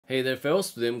Hey there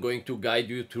fellas, today I'm going to guide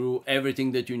you through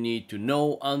everything that you need to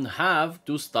know and have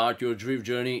to start your drift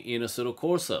journey in Assetto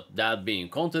Corsa. That being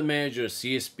Content Manager,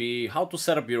 CSP, how to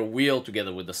set up your wheel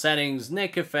together with the settings,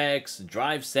 NeckFX,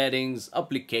 drive settings,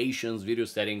 applications, video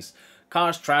settings,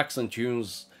 cars, tracks and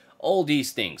tunes, all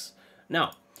these things.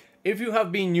 Now, if you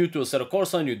have been new to Assetto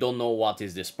Corsa and you don't know what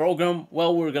is this program,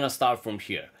 well, we're gonna start from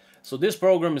here. So this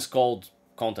program is called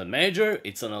Content Manager.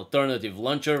 It's an alternative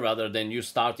launcher rather than you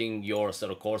starting your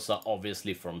Assetto Corsa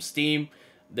obviously from Steam.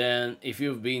 Then if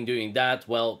you've been doing that,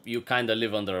 well, you kind of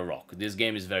live under a rock. This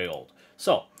game is very old.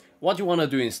 So what you want to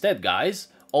do instead, guys,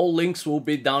 all links will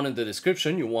be down in the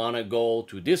description. You want to go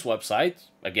to this website,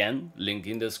 again, link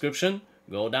in the description,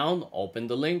 go down, open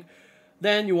the link.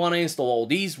 Then you want to install all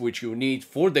these, which you need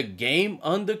for the game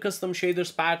and the custom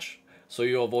shaders patch, so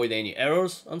you avoid any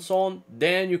errors and so on.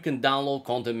 Then you can download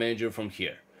Content Manager from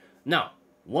here. Now,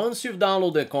 once you've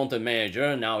downloaded Content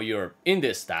Manager, now you're in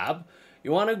this tab,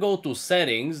 you want to go to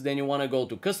Settings, then you want to go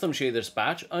to Custom Shaders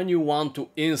Patch, and you want to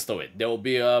install it. There will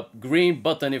be a green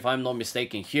button, if I'm not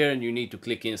mistaken, here, and you need to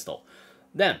click Install.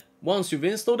 Then, once you've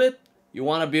installed it, you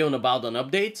want to be on About and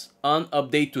Updates, and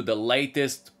update to the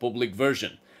latest public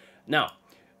version. Now,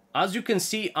 as you can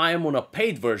see, I am on a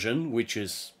paid version, which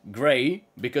is gray,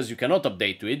 because you cannot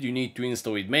update to it, you need to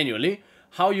install it manually.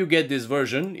 How you get this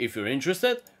version, if you're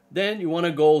interested, then you want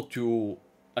to go to,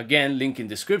 again, link in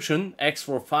description,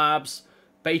 X4Fab's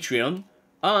Patreon,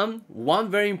 and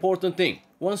one very important thing.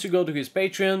 Once you go to his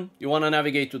Patreon, you want to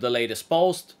navigate to the latest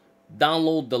post,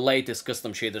 download the latest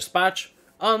custom shaders patch,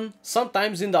 and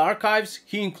sometimes in the archives,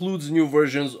 he includes new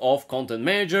versions of Content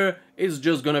Manager. It's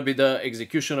just gonna be the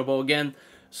executionable again.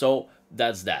 So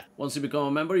that's that. Once you become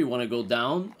a member, you want to go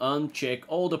down and check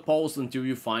all the posts until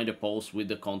you find a post with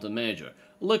the Content Manager.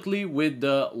 Luckily, with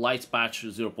the Lights patch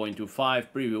 0.25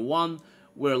 preview 1,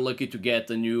 we're lucky to get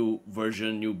a new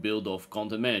version, new build of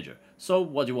Content Manager. So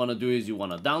what you want to do is you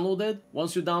want to download it.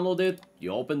 Once you download it,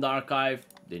 you open the archive,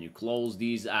 then you close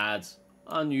these ads,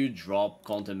 and you drop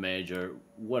Content Manager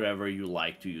wherever you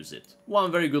like to use it.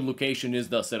 One very good location is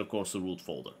the Assetto Corsa root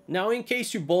folder. Now, in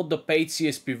case you bought the paid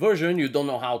CSP version, you don't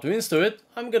know how to install it,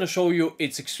 I'm gonna show you.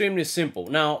 It's extremely simple.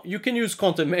 Now, you can use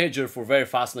Content Manager for very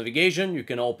fast navigation. You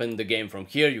can open the game from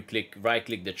here, you right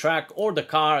click the track or the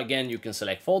car, again you can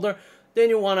select folder, then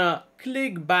you wanna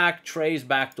click back, trace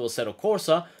back to Assetto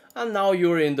Corsa, and now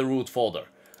you're in the root folder.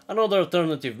 Another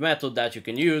alternative method that you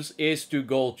can use is to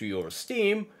go to your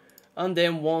Steam, and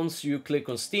then once you click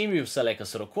on Steam, you select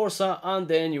Assetto Corsa, and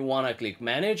then you want to click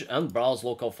Manage and Browse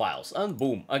Local Files, and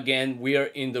boom, again we are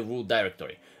in the root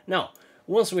directory. Now,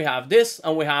 once we have this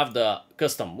and we have the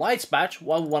custom lights patch,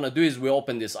 what we want to do is we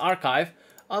open this archive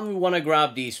and we want to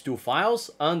grab these two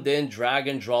files and then drag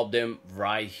and drop them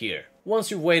right here. Once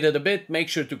you've waited a bit, make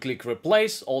sure to click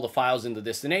Replace all the files in the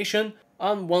destination,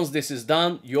 and once this is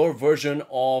done, your version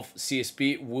of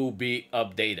CSP will be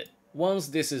updated. Once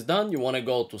this is done, you want to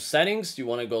go to Settings, you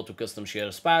want to go to Custom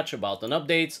Shaders Patch, About and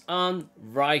Updates, and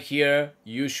right here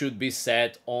you should be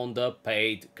set on the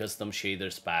paid Custom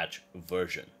Shaders Patch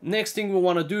version. Next thing we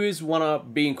want to do is we want to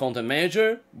be in Content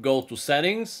Manager, go to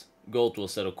Settings, go to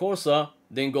Assetto Corsa,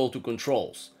 then go to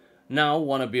Controls. Now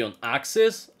want to be on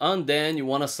Axis, and then you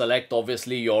want to select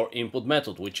obviously your input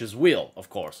method, which is wheel, of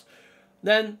course.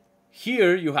 Then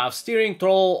here you have steering,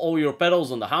 throttle, all your pedals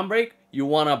on the handbrake. You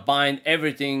want to bind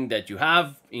everything that you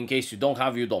have. In case you don't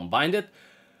have, you don't bind it.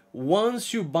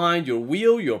 Once you bind your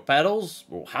wheel, your pedals,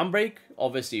 or handbrake,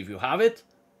 obviously if you have it,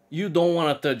 you don't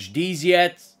want to touch these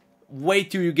yet. Wait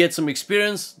till you get some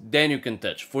experience, then you can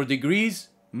touch. For degrees,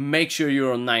 make sure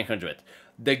you're on 900.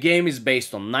 The game is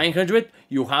based on 900.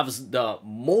 You have the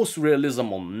most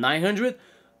realism on 900.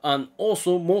 And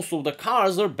also most of the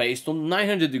cars are based on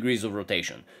 900 degrees of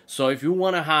rotation. So if you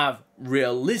want to have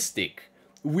realistic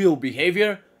wheel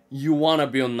behavior, you want to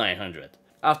be on 900.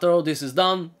 After all this is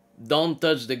done, don't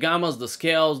touch the gammas, the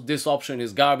scales. This option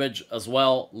is garbage as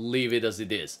well, leave it as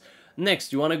it is.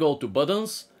 Next, you want to go to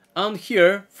buttons, and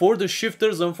here for the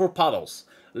shifters and for paddles,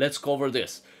 let's cover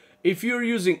this. If you're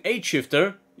using H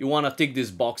shifter, you want to tick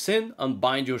this box in and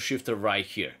bind your shifter right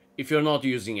here. If you're not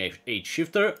using H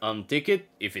shifter, untick it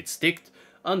if it's ticked,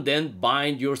 and then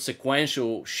bind your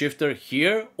sequential shifter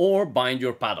here or bind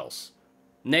your paddles.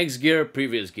 Next gear,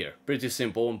 previous gear. Pretty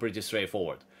simple and pretty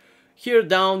straightforward. Here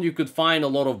down you could find a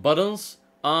lot of buttons,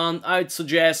 and I'd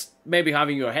suggest maybe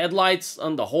having your headlights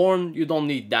and the horn. You don't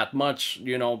need that much,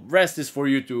 you know, rest is for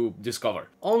you to discover.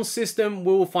 On system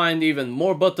we will find even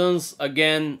more buttons.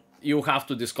 Again, you have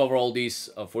to discover all these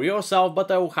for yourself, but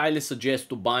I will highly suggest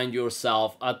to bind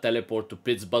yourself a teleport to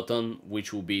Pits button,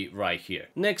 which will be right here.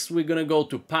 Next, we're gonna go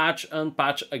to patch, and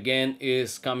patch again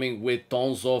is coming with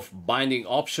tons of binding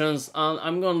options, and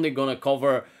I'm only gonna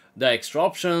cover the extra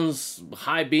options,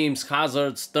 high beams,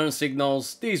 hazards, turn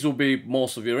signals. These will be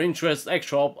most of your interest.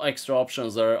 Extra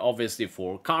options are obviously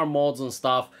for car mods and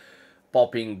stuff,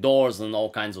 popping doors and all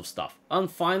kinds of stuff.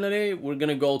 And finally, we're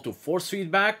gonna go to force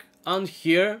feedback, and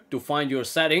here to find your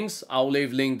settings, I'll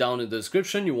leave link down in the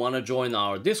description. You wanna join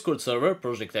our Discord server,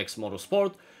 Project X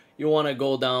Motorsport. You wanna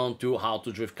go down to how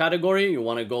to drift category, you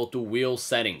wanna go to wheel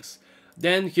settings.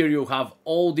 Then here you have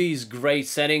all these great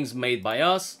settings made by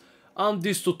us. And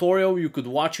this tutorial, you could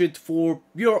watch it for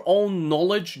your own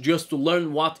knowledge, just to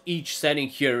learn what each setting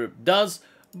here does.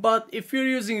 But if you're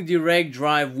using direct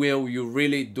drive wheel, you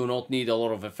really do not need a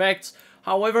lot of effects.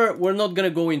 However, we're not gonna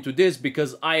go into this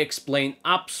because I explain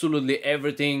absolutely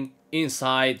everything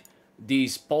inside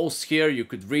these posts here. You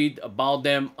could read about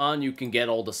them and you can get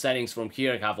all the settings from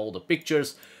here, have all the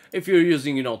pictures. If you're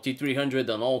using, you know, T300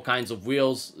 and all kinds of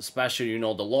wheels, especially, you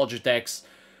know, the Logitechs.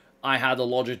 I had a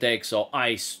Logitech, so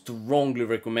I strongly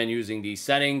recommend using these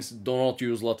settings. Do not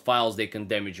use LUT files, they can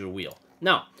damage your wheel.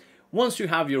 Now, once you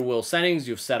have your wheel settings,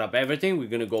 you've set up everything, we're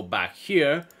gonna go back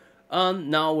here,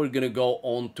 and now we're gonna go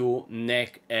on to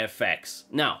NeckFX.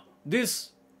 Now,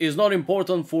 this is not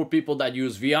important for people that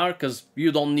use VR, because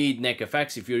you don't need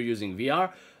NeckFX if you're using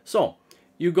VR. So,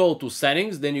 you go to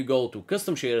settings, then you go to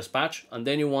custom shaders patch, and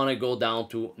then you wanna go down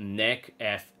to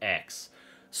NeckFX.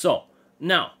 So,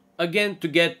 now, again, to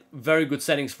get very good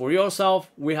settings for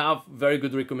yourself, we have very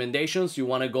good recommendations. You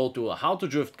want to go to a how to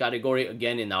drift category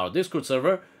again in our Discord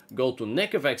server, go to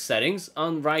NeckFX settings,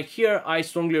 and right here I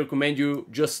strongly recommend you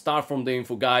just start from the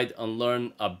info guide and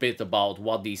learn a bit about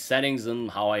what these settings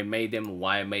and how I made them,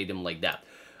 why I made them like that,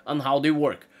 and how they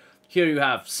work. Here you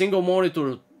have single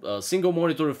monitor,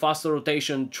 faster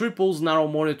rotation, triples, narrow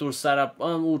monitor setup,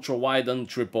 and ultra wide and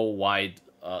triple wide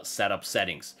setup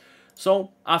settings.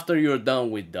 So after you're done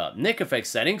with the NeckFX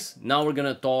settings, now we're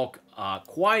gonna talk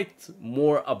quite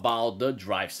more about the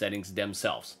drive settings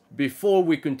themselves. Before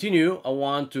we continue, I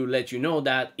want to let you know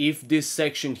that if this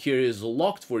section here is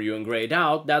locked for you and grayed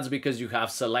out, that's because you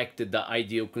have selected the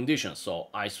ideal conditions. So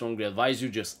I strongly advise you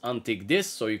just untick this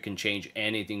so you can change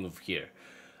anything of here.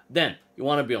 Then you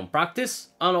want to be on practice,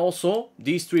 and also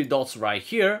these three dots right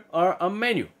here are a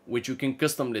menu which you can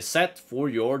customly set for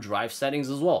your drive settings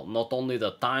as well. Not only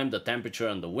the time, the temperature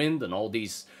and the wind and all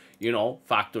these, you know,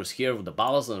 factors here with the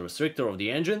ballast and restrictor of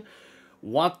the engine.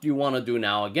 What you want to do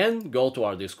now, again, go to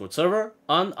our Discord server,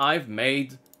 and I've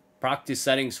made practice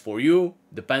settings for you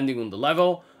depending on the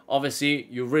level. Obviously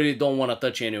you really don't want to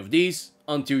touch any of these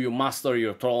until you master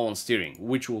your throttle and steering,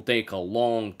 which will take a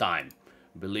long time,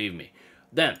 believe me.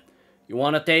 Then you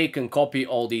want to take and copy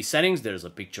all these settings. There's a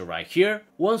picture right here.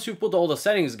 Once you put all the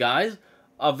settings, guys,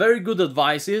 a very good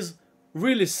advice is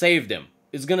really save them.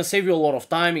 It's gonna save you a lot of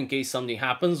time in case something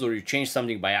happens or you change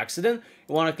something by accident.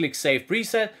 You want to click save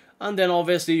preset, and then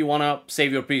obviously you want to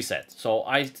save your preset. So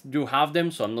I do have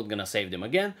them, so I'm not gonna save them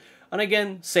again. And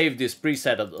again, save this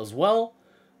preset as well.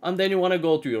 And then you want to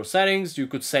go to your settings. You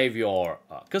could save your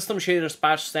custom shaders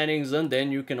patch settings, and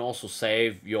then you can also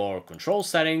save your control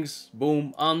settings.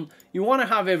 Boom. And you want to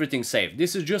have everything saved.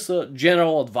 This is just a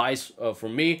general advice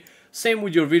from me. Same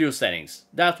with your video settings.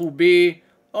 That will be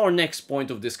our next point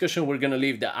of discussion. We're gonna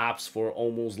leave the apps for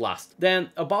almost last.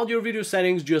 Then about your video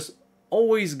settings, just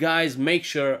always, guys, make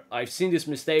sure, I've seen this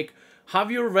mistake, have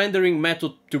your rendering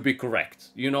method to be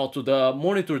correct, you know, to the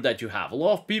monitor that you have. A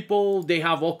lot of people, they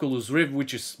have Oculus Rift,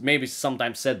 which is maybe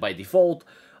sometimes set by default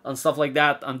and stuff like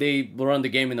that, and they run the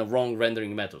game in a wrong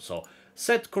rendering method. So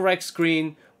set correct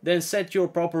screen, then set your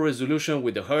proper resolution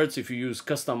with the hertz. If you use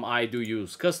custom, I do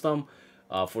use custom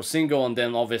for single, and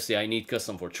then obviously I need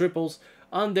custom for triples.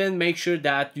 And then make sure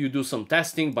that you do some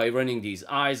testing by running these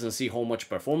eyes and see how much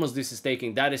performance this is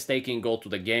taking. That is taking, go to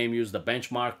the game, use the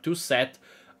benchmark to set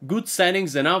good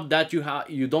settings enough that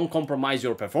you don't compromise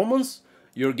your performance.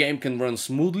 Your game can run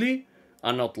smoothly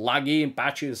and not laggy and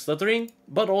patchy and stuttering,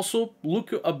 but also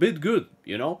look a bit good,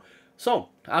 you know. So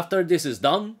after this is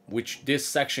done, which this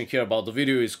section here about the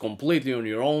video is completely on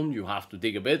your own, you have to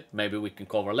dig a bit, maybe we can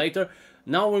cover later.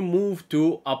 Now we move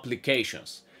to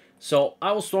applications. So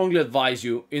I will strongly advise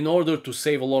you, in order to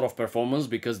save a lot of performance,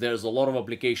 because there's a lot of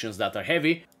applications that are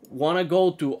heavy, want to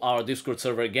go to our Discord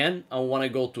server again and want to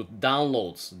go to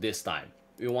downloads this time.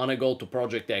 You want to go to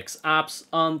Project X apps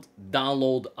and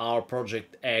download our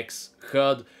Project X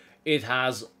HUD. It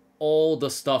has all the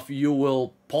stuff you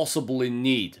will possibly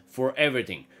need for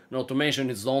everything. Not to mention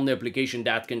it's the only application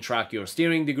that can track your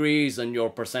steering degrees and your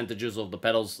percentages of the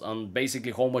pedals and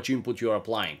basically how much input you are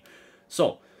applying.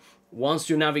 So once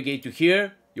you navigate to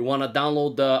here, you want to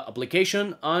download the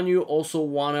application, and you also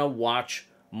want to watch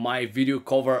my video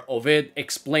cover of it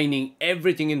explaining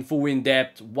everything in full in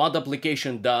depth, what the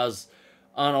application does,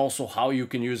 and also how you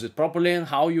can use it properly and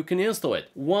how you can install it.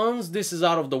 Once this is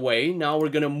out of the way, now we're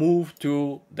gonna move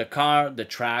to the car, the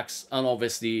tracks, and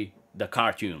obviously the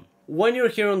car tune. When you're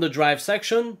here on the drive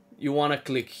section, you want to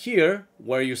click here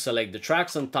where you select the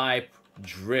tracks and type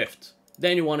drift.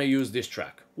 Then you want to use this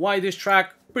track. Why this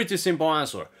track? Pretty simple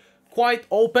answer. Quite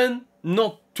open,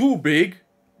 not too big,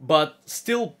 but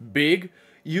still big.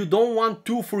 You don't want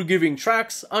too forgiving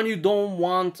tracks, and you don't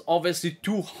want obviously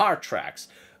too hard tracks.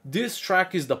 This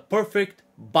track is the perfect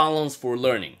balance for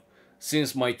learning.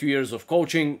 Since my 2 years of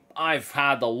coaching, I've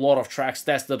had a lot of tracks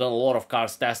tested and a lot of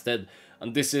cars tested,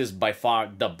 and this is by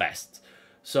far the best.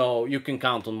 So you can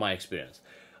count on my experience.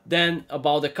 Then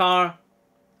about the car,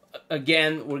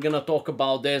 again, we're gonna talk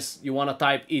about this. You wanna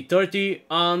type E30,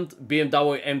 and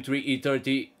BMW M3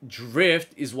 E30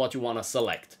 Drift is what you wanna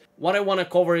select. What I wanna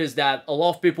cover is that a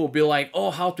lot of people will be like,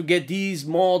 oh, how to get these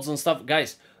mods and stuff.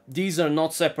 Guys, these are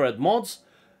not separate mods.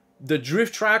 The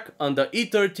drift track and the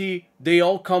E30, they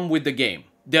all come with the game.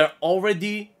 They're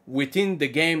already within the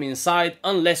game inside,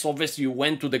 unless obviously you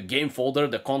went to the game folder,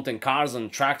 the content cars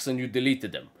and tracks, and you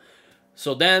deleted them.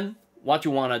 So then what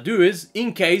you want to do is,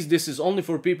 in case this is only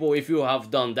for people, if you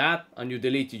have done that and you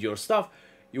deleted your stuff,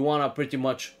 you want to pretty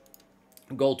much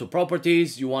go to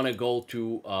properties, you want to go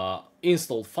to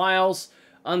installed files,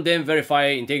 and then verify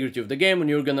integrity of the game, and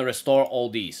you're going to restore all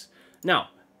these. Now,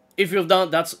 if you've done,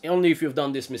 that's only if you've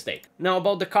done this mistake. Now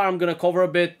about the car, I'm going to cover a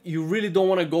bit. You really don't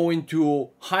want to go into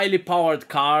highly powered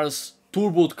cars,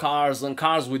 turboed cars, and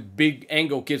cars with big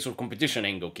angle kits or competition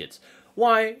angle kits.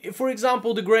 Why? For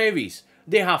example, the Gravies.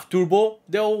 They have turbo.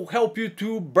 They'll help you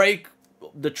to brake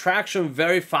the traction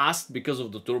very fast because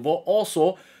of the turbo.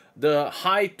 Also, the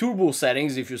high turbo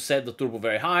settings, if you set the turbo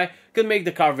very high, can make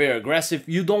the car very aggressive.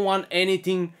 You don't want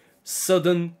anything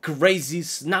sudden, crazy,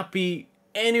 snappy,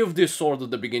 any of this sort at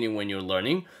the beginning when you're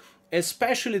learning.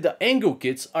 Especially the angle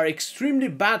kits are extremely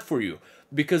bad for you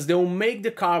because they'll make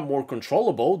the car more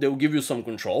controllable, they'll give you some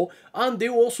control, and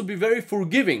they'll also be very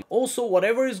forgiving. Also,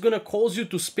 whatever is gonna cause you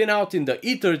to spin out in the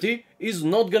E30 is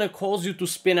not gonna cause you to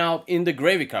spin out in the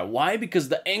Gravy car. Why? Because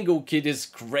the angle kit is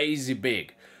crazy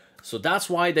big. So that's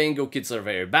why the angle kits are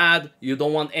very bad. You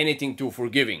don't want anything too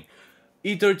forgiving.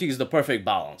 E30 is the perfect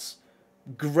balance.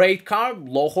 Great car,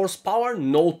 low horsepower,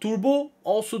 no turbo,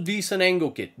 also decent angle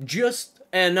kit. Just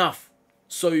enough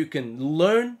so you can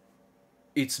learn.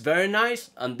 It's very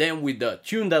nice, and then with the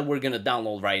tune that we're gonna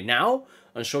download right now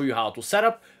and show you how to set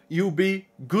up, you'll be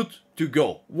good to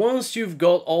go. Once you've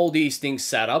got all these things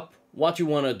set up, what you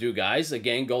wanna do, guys,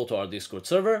 again, go to our Discord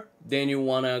server, then you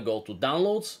wanna go to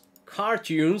downloads, car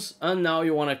tunes, and now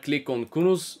you wanna click on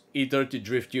Kunu's E30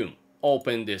 Drift Tune.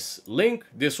 Open this link.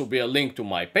 This will be a link to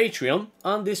my Patreon,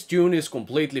 and this tune is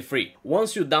completely free.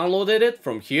 Once you downloaded it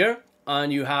from here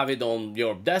and you have it on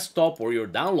your desktop or your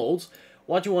downloads,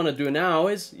 what you want to do now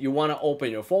is you want to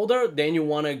open your folder, then you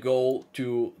want to go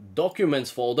to Documents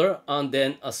folder and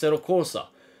then Assetto Corsa.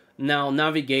 Now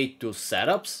navigate to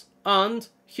Setups, and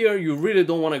here you really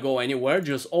don't want to go anywhere,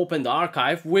 just open the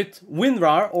archive with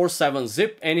WinRar or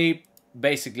 7-zip, any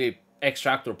basically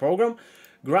extractor program.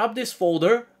 Grab this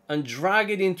folder and drag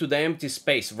it into the empty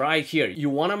space right here. You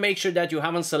want to make sure that you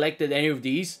haven't selected any of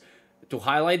these to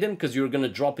highlight them because you're going to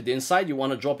drop it inside. You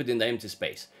want to drop it in the empty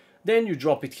space. Then you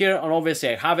drop it here, and obviously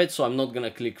I have it, so I'm not going to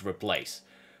click replace.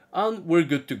 And we're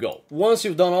good to go. Once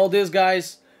you've done all this,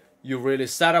 guys, you're really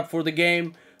set up for the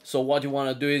game. So what you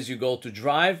want to do is you go to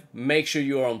drive, make sure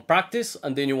you're on practice,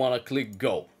 and then you want to click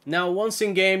go. Now once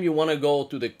in game, you want to go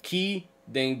to the key,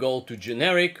 then go to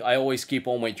generic. I always keep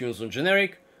all my tunes on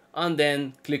generic. And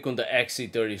then click on the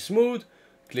XC30 Smooth,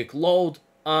 click load,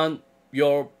 and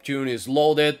your tune is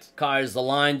loaded, car is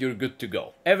aligned, you're good to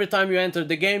go. Every time you enter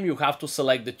the game, you have to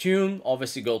select the tune,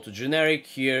 obviously go to generic,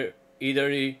 here,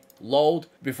 E30, load,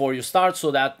 before you start, so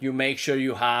that you make sure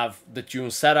you have the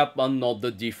tune set up and not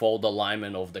the default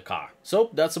alignment of the car. So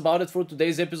that's about it for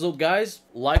today's episode, guys.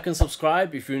 Like and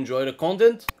subscribe if you enjoy the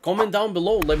content. Comment down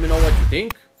below, let me know what you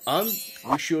think, and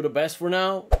wish you the best for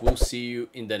now. We'll see you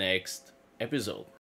in the next episode.